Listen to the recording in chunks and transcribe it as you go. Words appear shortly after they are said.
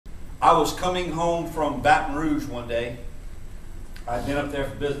I was coming home from Baton Rouge one day. I'd been up there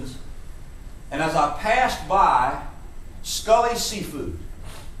for business. And as I passed by Scully's Seafood,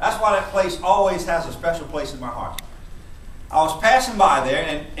 that's why that place always has a special place in my heart. I was passing by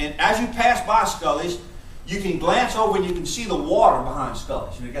there, and as you pass by Scully's, you can glance over and you can see the water behind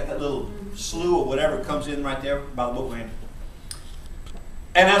Scully's. You got that little slough or whatever comes in right there by the boat landing.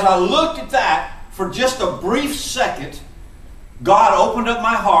 And as I looked at that, for just a brief second, God opened up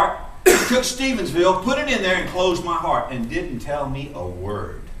my heart, took Stevensville, put it in there, and closed my heart, and didn't tell me a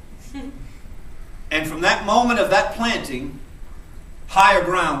word. And from that moment of that planting, higher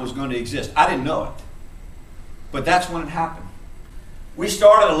ground was going to exist. I didn't know it. But that's when it happened. We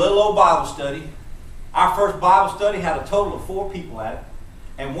started a little old Bible study. Our first Bible study had a total of 4 people at it,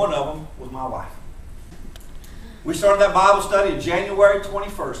 and one of them was my wife. We started that Bible study on January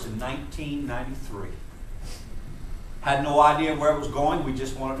 21st in 1993. Had no idea where it was going. We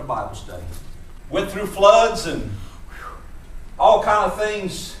just wanted a Bible study. Went through floods and all kind of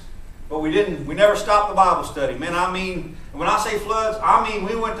things, but we never stopped the Bible study. Man, I mean, when I say floods, I mean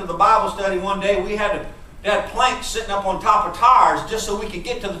we went to the Bible study one day. We had planks sitting up on top of tires just so we could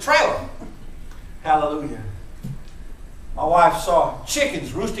get to the trailer. Hallelujah. My wife saw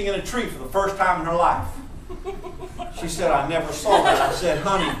chickens roosting in a tree for the first time in her life. She said, I never saw that. I said,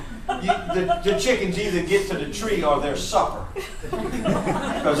 honey, the chickens either get to the tree or their supper.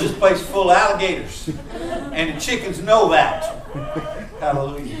 Because this place is full of alligators. And the chickens know that.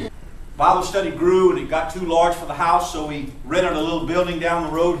 Hallelujah. Bible study grew and it got too large for the house, so we rented a little building down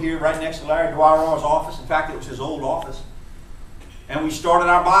the road here right next to Larry Dwyer's office. In fact, it was his old office. And we started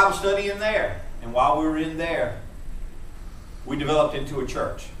our Bible study in there. And while we were in there, we developed into a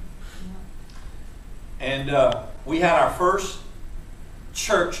church. And we had our first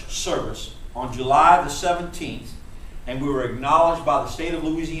church service on July the 17th, and we were acknowledged by the state of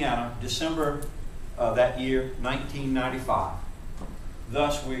Louisiana December that year, 1995.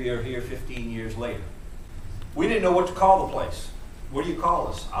 Thus, we are here 15 years later. We didn't know what to call the place. What do you call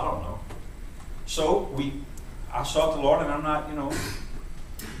us? I don't know. So I sought the Lord, and I'm not,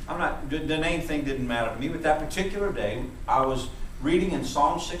 the name thing didn't matter to me. But that particular day, I was reading in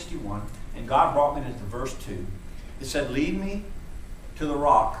Psalm 61, and God brought me to verse 2. It said, lead me to the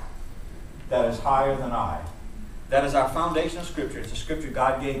rock that is higher than I. That is our foundational scripture. It's a scripture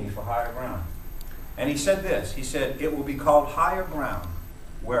God gave me for higher ground. And he said this. He said, it will be called higher ground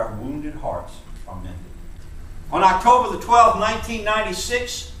where our wounded hearts are mended. On October the 12th,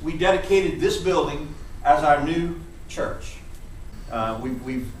 1996, we dedicated this building as our new church.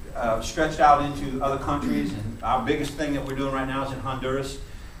 We've stretched out into other countries, and our biggest thing that we're doing right now is in Honduras,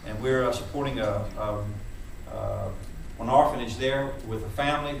 and we're supporting an orphanage there with a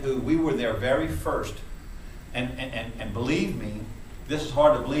family who we were their very first. And believe me, this is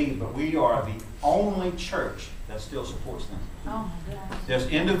hard to believe, but we are the only church that still supports them. Oh, yeah. There's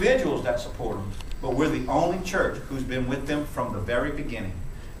individuals that support them, but we're the only church who's been with them from the very beginning.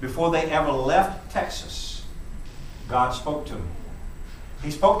 Before they ever left Texas, God spoke to me.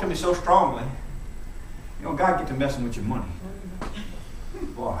 He spoke to me so strongly. God get to messing with your money.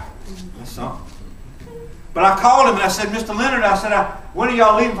 Boy, that's something. But I called him and I said, Mr. Leonard, I said, when are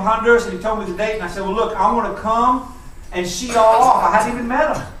y'all leaving for Honduras? And he told me the date. And I said, well, look, I want to come and see y'all off. I hadn't even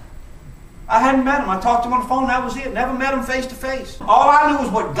met him. I talked to him on the phone. That was it. Never met him face to face. All I knew was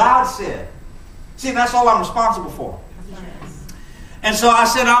what God said. See, that's all I'm responsible for. Yes. And so I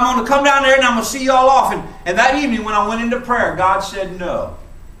said, I'm going to come down there and I'm going to see y'all off. And that evening when I went into prayer, God said no.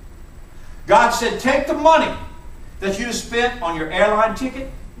 God said, take the money that you spent on your airline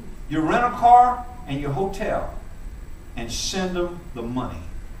ticket, your rental car, and your hotel, and send them the money.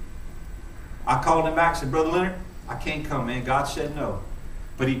 I called him back and said, Brother Leonard, I can't come, man. God said no.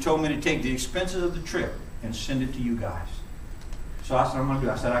 But he told me to take the expenses of the trip and send it to you guys. So I said, I'm going to do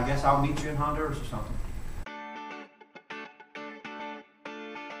it. I said, I guess I'll meet you in Honduras or something.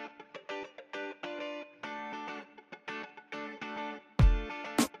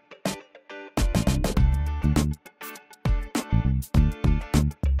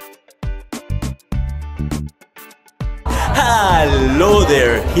 Hello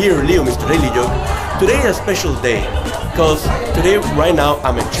there, here Leo, Mr. Daily Joke. Today is a special day because today, right now,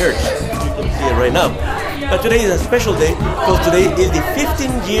 I'm in church. You can see it right now. But today is a special day because today is the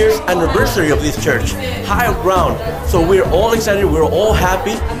 15 years anniversary of this church, Higher Ground. So we're all excited, we're all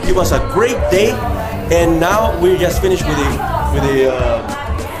happy. It was a great day, and now we just finished with the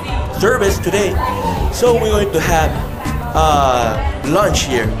service today. So we're going to have lunch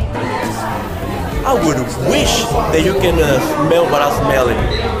here. I would wish that you can smell what I'm smelling.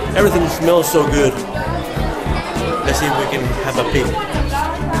 Everything smells so good. Let's see if we can have a peek.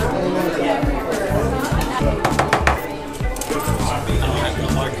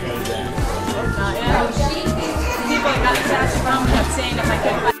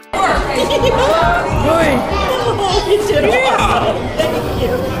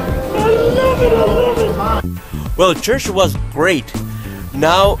 Well, church was great.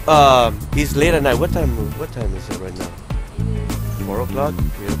 Now it's late at night. What time is it right now? 4 o'clock?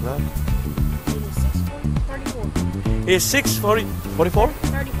 3 o'clock? It's 6:44.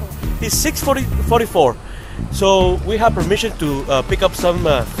 It's 6:44. So we have permission to pick up some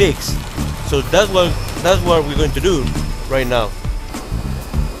figs. So that's what we're going to do right now.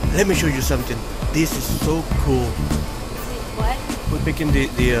 Let me show you something. This is so cool. What? We're picking the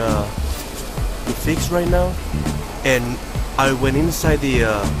figs right now, and I went inside the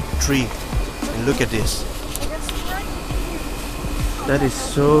tree and look at this. That is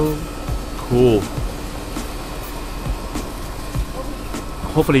so cool.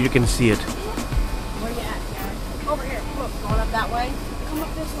 Hopefully you can see it. Where you at, Karen? Over here. Look, going up that way. Come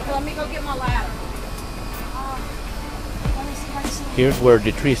up this way. Let me go get my ladder. Let me see how you see it. Here's where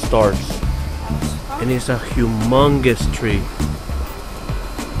the tree starts, and it's a humongous tree.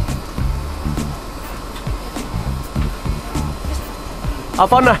 I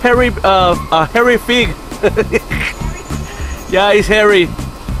found a hairy fig. Yeah, it's hairy.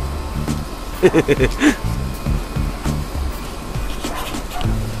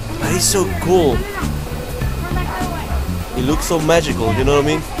 But it's so cool. It looks so magical, you know what I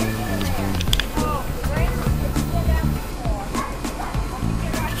mean?